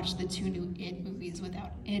let her watch the 2 new It movies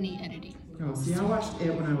without any editing. Oh, see, I watched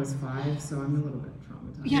it when I was 5, so I'm a little bit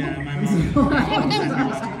traumatized. Yeah, my mom.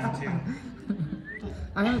 Yeah, but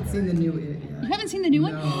I haven't seen the new It yet. You haven't seen the new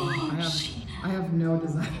one? No, I have no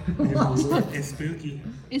desire to watch it. It's spooky.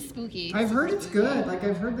 It's spooky. I've heard it's good. Like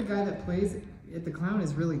I've heard the guy that plays it, the clown,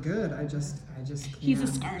 is really good. I just can't. He's a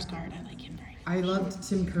Skarsgård. I like him very much. I loved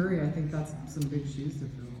Tim Curry. I think that's some big shoes to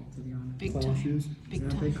fill, to be honest. Big Clown time. shoes. Big Yeah,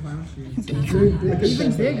 time. big clown shoes. Big.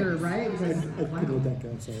 Even bigger, right? I Because couldn't let that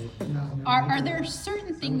go, sorry. no, Are there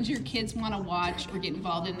certain things your kids want to watch or get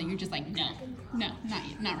involved in that you're just like, no, not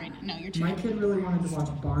yet, not right now. No, you're too. My kid really wanted to watch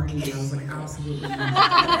Barney, and I was like, absolutely not.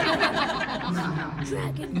 Not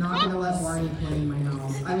happening. Not gonna let Barney play in my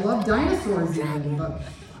house. I love dinosaurs even, but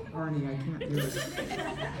Barney, I can't do it.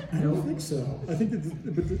 I don't think so. I think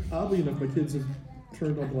that, but oddly enough, my kids have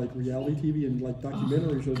turned on like reality TV and like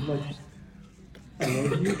documentary shows. Like, I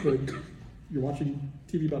love you, but you're watching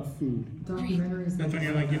TV about food. Documentaries. That's when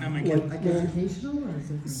you're like, you're not my kid. Like educational or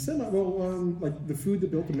is it? Like the food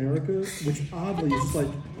that built America, which oddly is just like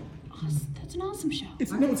That's an awesome show.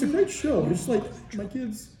 it's a great show. But it's like my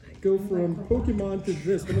kids go from Pokemon to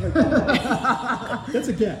this. And I'm like, that's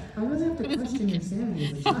a gap. I really have to question your sanity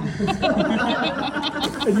as a child.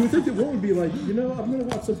 And you would think that one would be like, I'm going to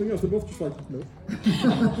watch something else. They're both just like, nope.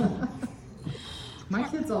 My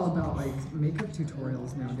kid's all about like makeup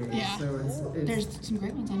tutorials nowadays. Yeah. So it's There's some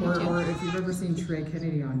great ones on or YouTube. if you've ever seen Trey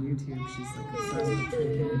Kennedy on YouTube, she's like obsessed with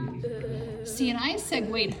Trey Kennedy. See, and I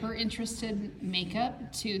segued her interest in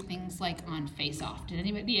makeup to things like on Face Off. Did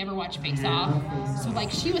anybody ever watch Face Off? So like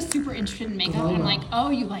she was super interested in makeup, and I'm like,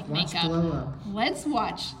 oh, you like Watch makeup? Glow Up. Let's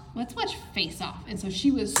watch Face Off. And so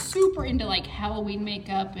she was super into like Halloween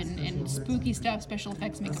makeup and spooky stuff, special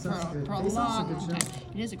effects makeup That sounds good. for a Face Off's a long, good long show. time.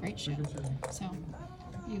 It is a great show. Good show. So,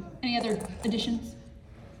 any other additions?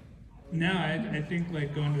 No, I think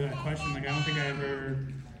like going to that question, like I don't think I ever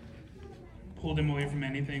pulled him away from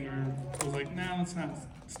anything or was like, nah, let's not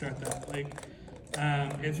start that. Like,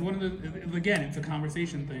 it's one of the, again, it's a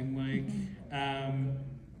conversation thing. Like,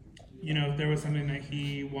 if there was something that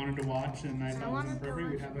he wanted to watch and I thought was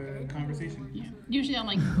appropriate, we'd have a conversation. Yeah. Usually I'm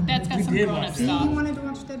like, that's got some did grown up watch See, stuff. you wanted to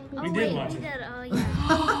watch Deadpool? We did watch it. Oh,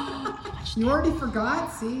 yeah. You already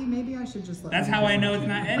forgot? See, maybe I should just let That's you how go. I know it's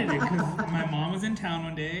not edited, because my mom was in town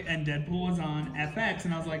one day and Deadpool was on FX,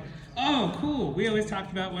 and I was like, oh, cool. We always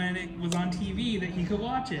talked about when it was on TV that he could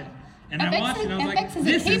watch it. And I watched it and I was like,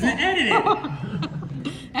 this isn't edited.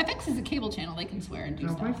 FX is a cable channel. They can swear and do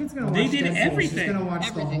No, if stuff. my kid's gonna watch They did Deadpool, everything. She's gonna watch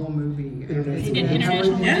Everything. the whole movie.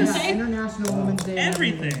 International Women's Yes. Day? International Women's Day.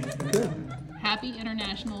 Everything. Happy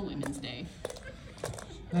International Women's Day.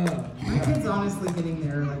 My kid's honestly getting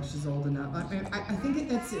there, like she's old enough. I think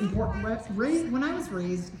it's important. When I was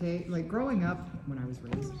raised, okay, like growing up, when I was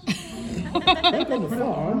raised, Back on the put a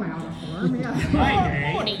farm. farm out on a farm, yeah. My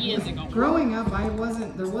day. 40 years ago. Growing up,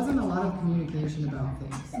 there wasn't a lot of communication about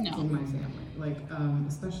things No. in my family, like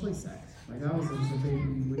especially sex. Like I was just a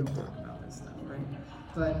baby, we don't talk about this stuff, right?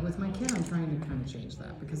 But with my kid, I'm trying to kind of change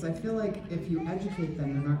that because I feel like if you educate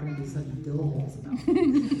them, they're not going to be such dillholes about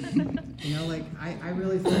it. Like I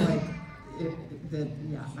really feel like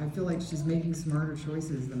I feel like she's making smarter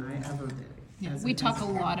choices than I ever did. Yeah, as we a- talk a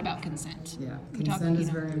lot about consent. Yeah, We talk, consent is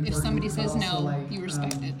you know, very important. if somebody but says also, no, like, you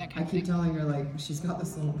respect it, that kind I of keep thing. telling her, like, she's got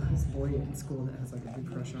this boy in school that has like a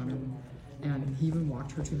big crush on her, and he even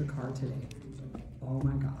walked her to the car today. Oh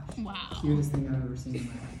my gosh. Wow. Cutest thing I've ever seen in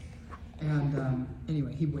my life. And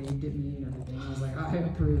anyway, he waved at me and everything. I was like, I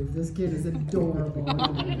approve. This kid is adorable.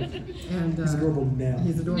 And He's adorable now.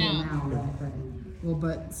 He's adorable Yeah. now, right? Well,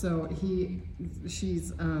 but so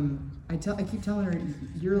she's. I keep telling her,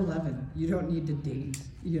 you're 11. You don't need to date.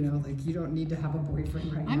 You don't need to have a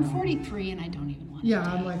boyfriend right now. I'm 43 and I don't even want. Yeah,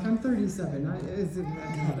 I'm like, I'm 37. I don't want to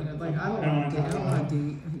date. I don't want to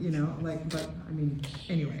date. But I mean,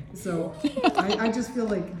 anyway. So I just feel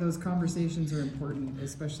like those conversations are important,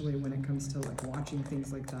 especially when it comes to like watching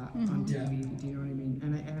things like that on TV. Yeah. Do you know what I mean?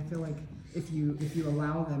 And I feel like if you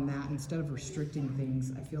allow them that instead of restricting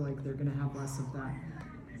things, I feel like they're gonna have less of that,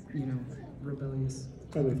 rebellious.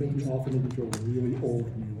 I think you often make you feel really old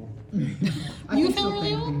when you walk. You feel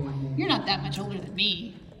really old? You're not that much older than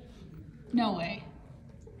me. No way.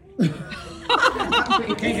 Okay,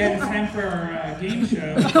 guys, it's time for our game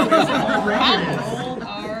show. How old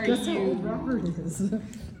are Guess how you? old Robert is.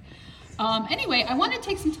 Anyway, I want to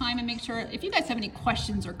take some time and make sure if you guys have any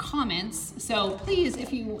questions or comments. So please,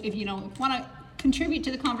 if you want to contribute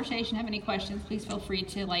to the conversation, have any questions, please feel free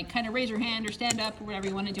to kind of raise your hand or stand up or whatever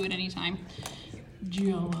you want to do at any time.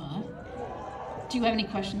 Joa, do you have any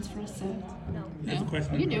questions for us? No. There's a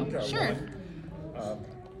question. You do. Sure.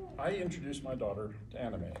 I introduced my daughter to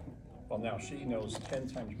anime. Well, now she knows 10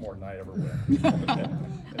 times more than I ever will.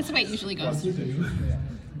 That's the way it usually goes. Yeah.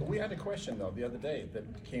 But we had a question, though, the other day that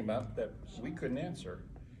came up that we couldn't answer.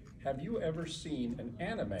 Have you ever seen an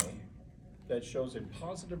anime that shows a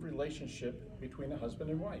positive relationship between a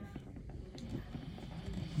husband and wife?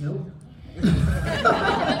 Nope.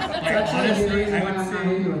 Honestly, I would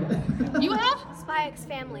say. You have? Spy X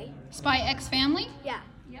Family. Spy X Family? Yeah.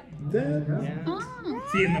 Oh.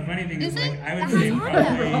 See, and the funny thing is, I would That's say on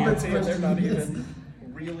probably. They're not even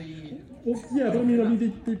really. Well, yeah, but I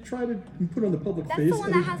mean, they try to put on the public That's face the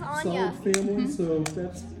one of that has a Anya. solid family, so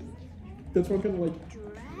that's what I'm kind of like,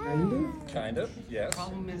 kind of. Kind of, yes.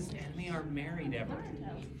 Problem is, they aren't married ever.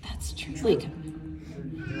 That's true. There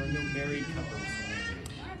are no married couples.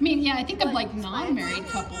 I mean, yeah, I think of non-married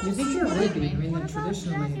couples. You think there would be? I mean, they're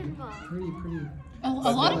traditionally pretty. A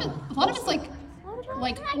lot of it's like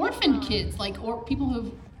orphaned kids, or people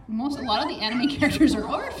who've a lot of the anime characters are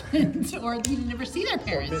orphans, or you never see their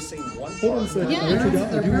parents. Missing one Hold on a second. Yeah.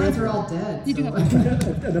 Their parents are all dead. You do so- have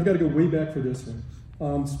And I've got to go way back for this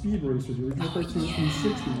one. Speed Racers, the original cartoon from the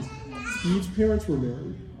 60s. Speed's parents were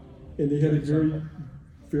married, and they had a very,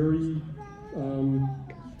 very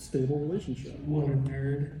stable relationship. What a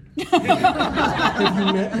nerd. Have you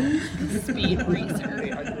met me? Speed Racer.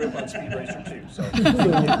 Hey, I grew up on Speed Racer too, so.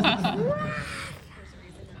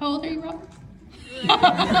 How old are you, Robert?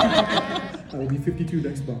 I will be 52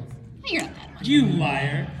 next month. You're not that much. You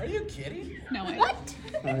liar. Are you kidding? No way. What?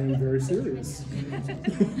 I am very serious.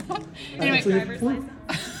 Anyway,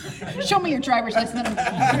 show me your driver's license.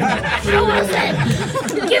 Show us it.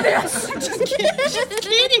 Give it us. Just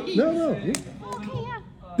kidding. No.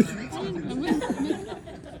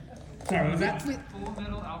 Sorry, what was that? Full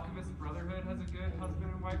Metal Alchemist Brotherhood has a good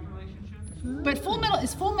husband and wife relationship. But Full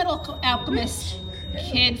Metal Alchemist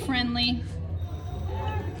kid friendly?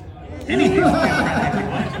 Anything.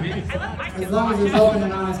 As long as there's open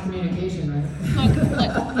and honest communication, right?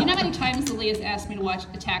 Look, you know how many times Elias asked me to watch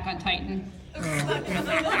Attack on Titan?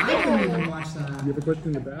 I didn't even watch that. You have a question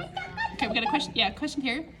in the back? Okay, we got a question. Yeah, question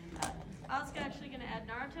here. I was actually going to add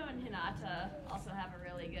Naruto and Hinata also have a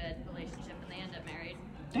really good relationship and they end up married.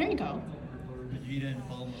 There you go. Vegeta and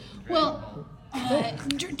Bulma. Well,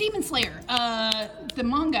 Demon Slayer, the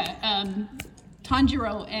manga,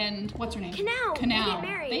 Tanjiro and what's her name? Kanao.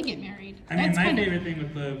 They get married. I mean, That's my kind of- favorite thing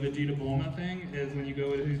with the Vegeta Bulma thing is when you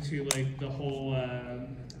go into the whole,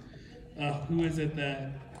 who is it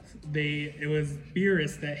that it was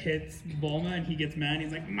Beerus that hits Bulma and he gets mad and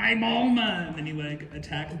he's like, my Bulma! And then he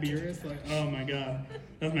attacks Beerus. Oh my god.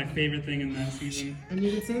 That was my favorite thing in that season. And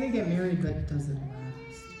you could say they get married, but it doesn't last.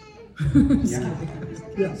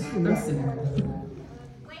 Yes. I'm cynical.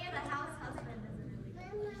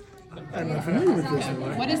 I'm not familiar with this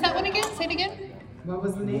one. What is that one again? Say it again. What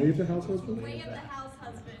was the name? Way of the House Husband? Way of the House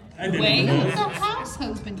Husband. I didn't Way know of that. the House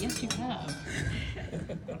Husband. Yes, you have.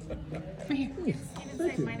 Right here.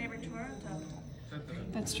 Thank you. My neighbor Toronto.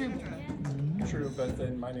 That's true. True, but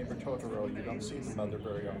then My Neighbor Totoro, you don't see the mother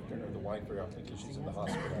very often or the wife very often because she's in the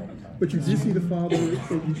hospital all the time. But you do see the father and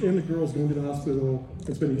the girls going to the hospital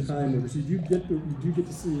and spending time with her. So you do get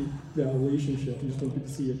to see that relationship. You just don't get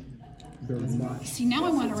to see it very much. See, now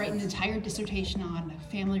I want to write an entire dissertation on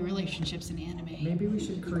family relationships in anime. Maybe we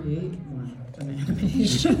should create one. We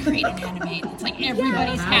should create an anime. It's like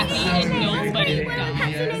everybody's happy and nobody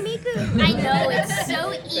dies. I know, it's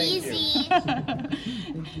so easy.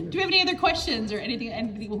 Do we have any other questions or anything?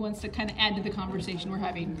 Anybody who wants to kind of add to the conversation we're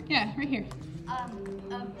having? Yeah, right here. With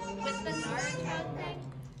the Naruto thing,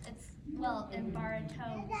 in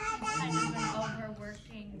Boruto, he's kind of an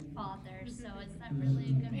overworking father, so is that really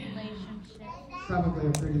a good relationship? Probably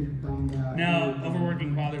a pretty bummed out. No,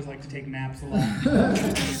 overworking fathers like to take naps a lot. Not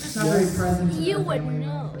very present. You would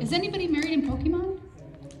know. Is anybody married in Pokemon?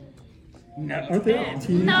 No. Aren't they all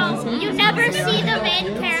teenagers? No, you never see the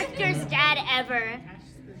main character's dad ever.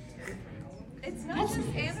 It's not just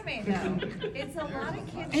anime though. It's a lot of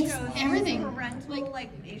kids It's shows everything. with parental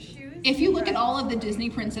issues. If you look at all of the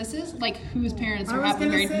Disney princesses, like whose parents I are was happily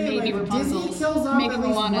gonna married, say, maybe like, Rapunzel's, Disney kills off maybe at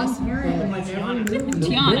least Moana's. one parent in like every movie.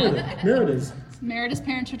 Tiana. Merida's. Merida's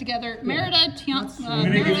parents are together. Merida, Tiana. I'm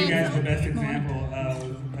going to give you guys the best example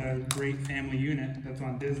of a great family unit that's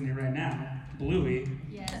on Disney right now. Bluey.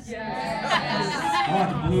 Yes. I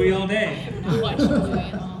watch Bluey all day. I watch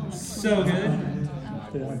Bluey all. So good.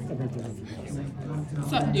 Yeah, I've heard that.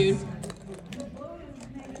 What's up, dude?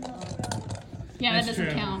 Yeah, that That's doesn't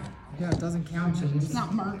true. count. Yeah, it doesn't count. It's not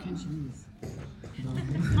American.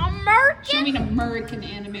 American? Show me an American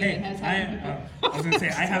anime Hey, that has I was going to say,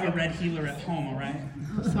 I have a red healer at home, all right?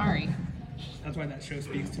 Sorry. That's why that show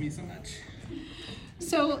speaks to me so much.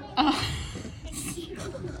 So,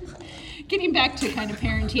 getting back to kind of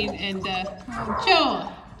parenting and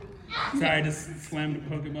Joe. Sorry, I just slammed a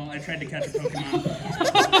Pokeball. I tried to catch a Pokemon.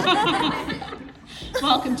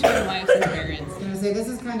 Welcome to our lives as parents. I was gonna say, this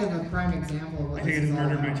is kind of a prime example of what I think I this just is all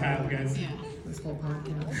murdered my about. child, guys. Yeah. This whole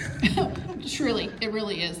podcast. Truly, it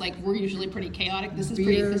really is. Like, we're usually pretty chaotic. This is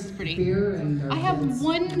Beer, pretty. beer, and our I have kids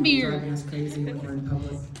one beer. driving us crazy when we're in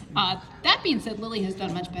public. That being said, Lily has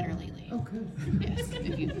done much better lately. Oh, good. Yes,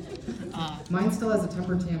 if you. Mine still has a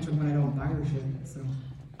temper tantrum when I don't buy her shit. So.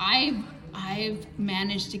 I've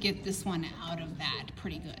managed to get this one out of that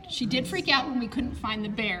pretty good. She did freak out when we couldn't find the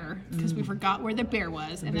bear because we forgot where the bear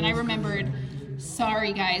was, and then I remembered.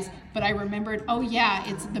 Sorry, guys, but I remembered. Oh yeah,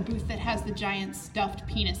 it's the booth that has the giant stuffed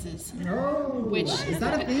penises. No. Which is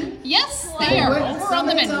that a thing? Yes, they are Wait, over on the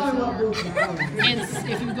somebody menu tell me what floor. booth that is. It's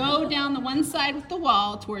if you go down the one side with the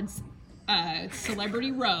wall towards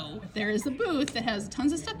Celebrity Row, there is a booth that has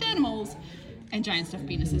tons of stuffed animals and giant stuffed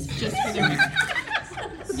penises just for their.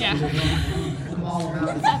 Yeah. I'm all about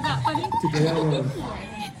it. Is that not funny? Today I learned.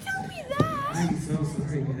 I'm so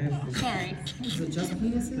sorry, guys. Sorry. Is it just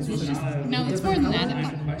penises? It's just, No, it's more than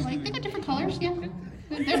that. Like, they got different colors, yeah.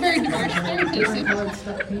 They're very diverse. They're inclusive. Colored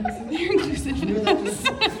stuffed penises? They're inclusive.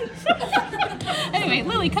 Anyway,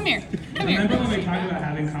 Lily, come here. Come here. Remember when we talked about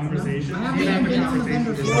having conversations? I haven't even been on the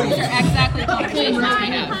vendor floor. These are exactly conversations we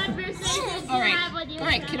have. Conversations All you right, have with your all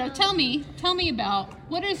right, kiddo. child. Tell me about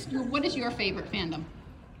what is your favorite fandom?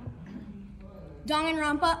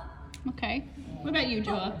 Danganronpa. Okay. What about you,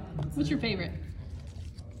 Joa? What's your favorite?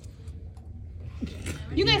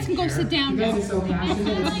 You guys can go sit down You guys are now. so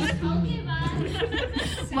passionate.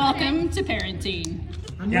 Welcome to parenting.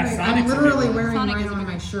 I'm, Yeah, wearing, Sonic's I'm a literally good wearing Sonic mine is a on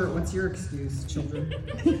good my shirt. What's your excuse, children?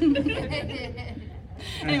 He's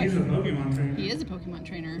a Pokemon trainer. He is a Pokemon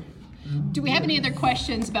trainer. Do we have any other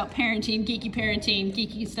questions about parenting,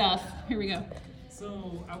 geeky stuff? Here we go.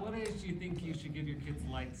 So, at what age do you think you should give your kids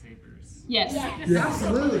lightsabers? Yes.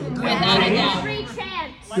 Absolutely. Without a doubt. Every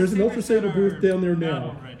chance. There's an Ultra Saber booth down there Not now.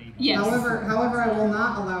 already. Yes. However, I will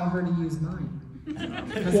not allow her to use mine.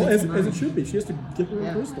 Well, as it should be. She has to get her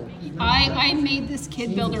own crystal. I made this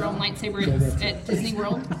kid build her own lightsaber at Disney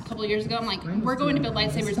World a couple of years ago. I'm like, we're going to build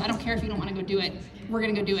lightsabers. I don't care if you don't want to go do it. We're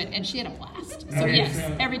going to go do it. And she had a blast. So Okay, yes,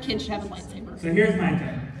 so- every kid should have a lightsaber. So here's my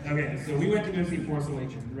thing. Okay, so we went to go see Force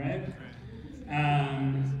Awakens, right?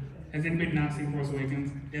 Has anybody not seen Force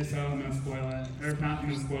Awakens? If so, I'm gonna spoil it. Or if not, I'm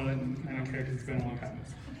gonna spoil it. And I don't care because it's been a long time.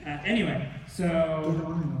 Anyway, so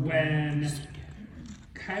when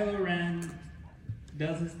Kylo Ren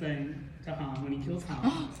does his thing to Han, when he kills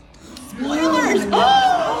Han, Spoilers!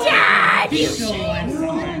 Oh! Dad, he's still alive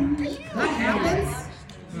somewhere. That happens?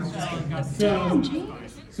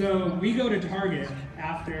 So we go to Target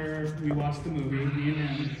after we watch the movie, me and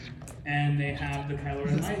him, and they have the Kylo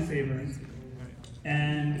Ren lightsabers.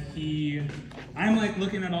 And I'm like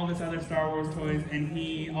looking at all this other Star Wars toys, and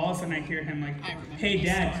all of a sudden I hear him like, "Hey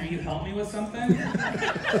Dad, can you help me with something?" And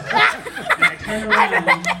I turn around,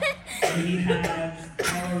 and he has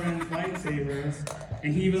Kylo Ren's lightsaber,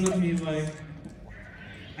 and he even looks at me like,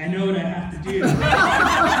 "I know what I have to do." I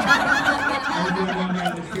don't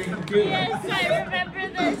have the strength to do it. Yes, I remember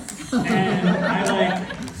this. And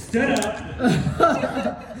I stood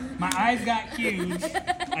up. My eyes got huge.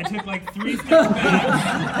 I took 3 steps back.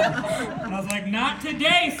 And I was like, "Not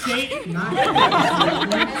today, Satan."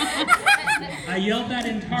 I I yelled that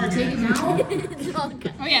in Target. Take it now? It's all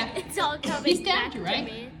Oh yeah. It's all coming He back stabbed you, to right?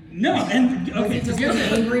 me. No, and Was okay, he just get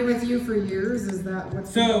this. angry with you for years? Is that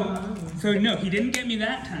what's going So, on? so no, he didn't get me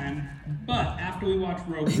that time. But after we watched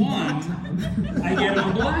Rogue One, I get him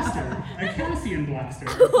a blaster, a Cassian blaster.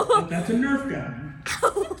 That's a Nerf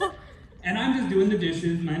gun. And I'm just doing the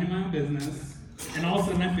dishes, minding my own business, and all of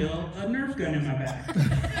a sudden I feel a Nerf gun in my back.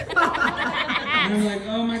 And I'm like,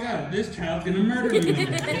 oh my god, this child's gonna murder me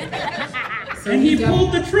one day. So And he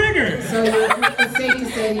pulled the trigger! So it's safe to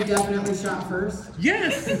say you definitely shot first?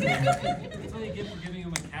 Yes! That's what you get for giving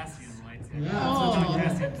him a Cassian lightsaber. Yeah, Not Oh.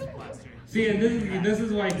 Cassian's blaster. See, and this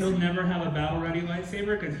is why he'll never have a battle-ready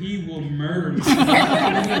lightsaber, because he will murder me.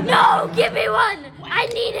 No, give me one. I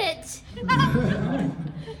need it.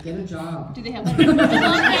 Get a job. Do they have one?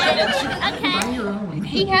 Buy your own.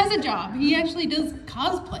 He has a job. He actually does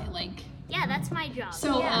cosplay. Like, Yeah, that's my job.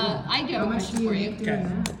 so Yeah. I do How have a much question do you for you. make doing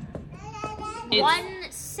that? It's-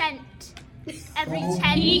 1 cent every Oh.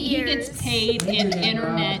 10 He years. gets paid in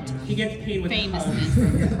internet He gets paid with famousness. hugs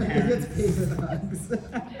from his He parents. gets paid with hugs.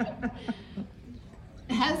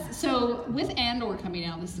 So with Andor coming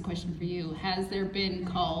out, this is a question for you. Has there been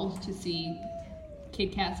calls to see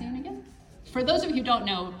Kid Cassian again? For those of you who don't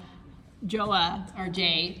know, Joa or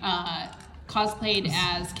Jay cosplayed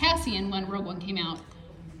as Cassian when Rogue One came out.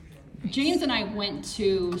 James and I went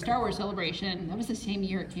to Star Wars Celebration. That was the same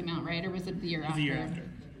year it came out, right? Or was it the year after? The year after.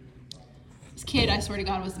 This kid, I swear to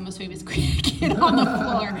God, was the most famous kid on the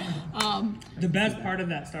floor. The best part of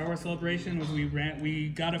that Star Wars celebration was we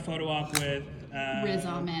got a photo op with Riz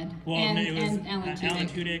Ahmed Well, and it was Alan Tudyk.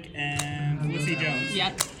 Tudyk and Felicity Jones.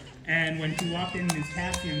 Yep. And when he walked in his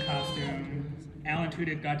Cassian costume, Alan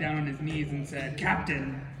Tudyk got down on his knees and said,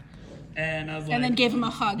 "Captain." And I was like, And then gave him a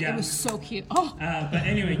hug. Yeah. It was so cute. Oh. But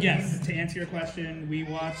anyway, yes, to answer your question, we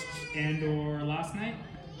watched Andor last night.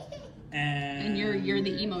 And you're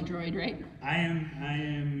the emo droid, right? I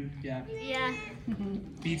am, yeah. Yeah,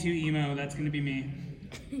 B2 emo, that's gonna be me.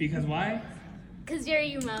 Because why? because you're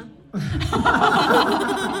emo.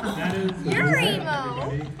 That is. You're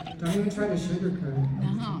emo. Don't even try to sugarcoat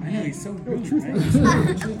it. No. I know, he's so rude,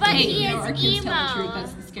 right? But Hey, he you know, our is kids tell the truth. emo.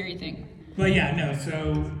 That's the scary thing. But yeah, no,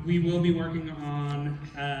 so we will be working on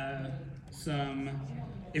some,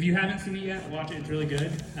 if you haven't seen it yet, watch it, it's really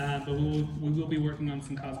good. But we will be working on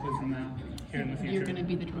some cosplays from that here in the future. You're gonna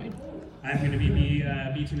be the droid. I'm going to be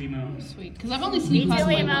B2 emo. Sweet. Because I've only seen you B2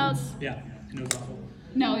 cosplay emo. once. Yeah, it was awful.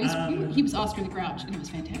 No, he was Oscar the Grouch, and it was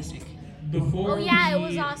fantastic. Before Oh yeah, it we-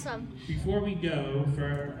 was awesome. Before we go,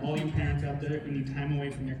 for all you parents out there who need time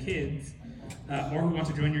away from your kids, or who want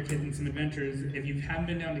to join your kids in some adventures, if you haven't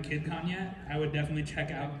been down to KidCon yet, I would definitely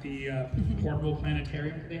check out the portable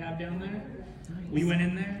planetarium that they have down there. We went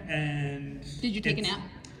in there and... Did you take a nap?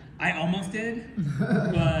 I almost did,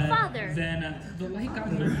 but Father. then the light got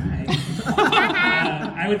in my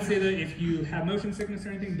eye. I would say that if you have motion sickness or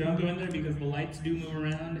anything, don't go in there because the lights do move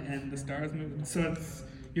around and the stars move. So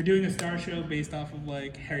you're doing a star show based off of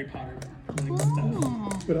like Harry Potter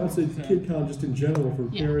stuff. But I would say KidCon just in general for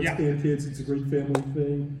Yeah. parents Yeah. and kids, it's a great family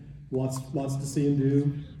thing. Lots to see and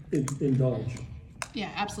do. Indulge. Yeah,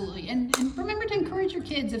 absolutely. And remember to encourage your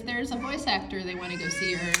kids if there's a voice actor they want to go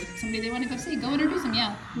see or somebody they want to go see, go introduce them.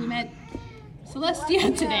 Yeah, we met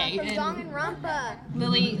Celestia today. From And Danganronpa.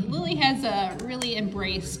 Lily has really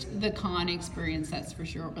embraced the con experience, that's for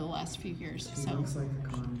sure, over the last few years. She So looks like a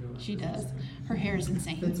condo. she does. Her hair is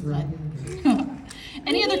insane. That's but- right.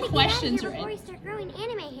 Any other We need to get out of questions here or before we start growing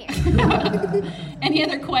anime hair. any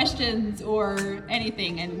other questions or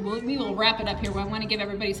anything? And we will wrap it up here. I want to give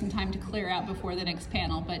everybody some time to clear out before the next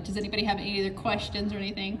panel. But does anybody have any other questions or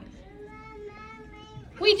anything?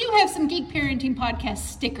 We do have some Geek Parenting Podcast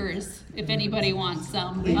stickers if anybody wants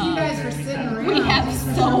some. Thank you guys for sitting around. We have Thanks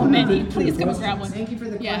for so coming. many. Please come grab one. Thank you for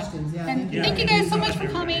the questions. Yeah, And thank you. thank you guys so much for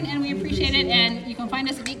coming, and we appreciate it. And you can find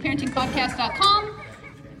us at geekparentingpodcast.com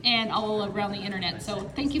and all around the internet. So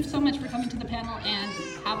thank you so much for coming to the panel, and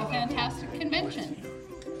have a fantastic convention.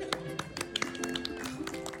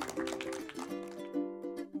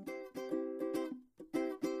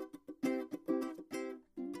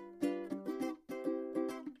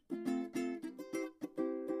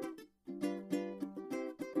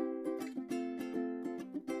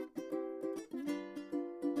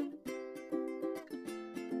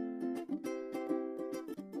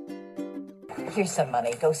 Here's some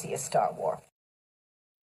money. Go see a Star Wars.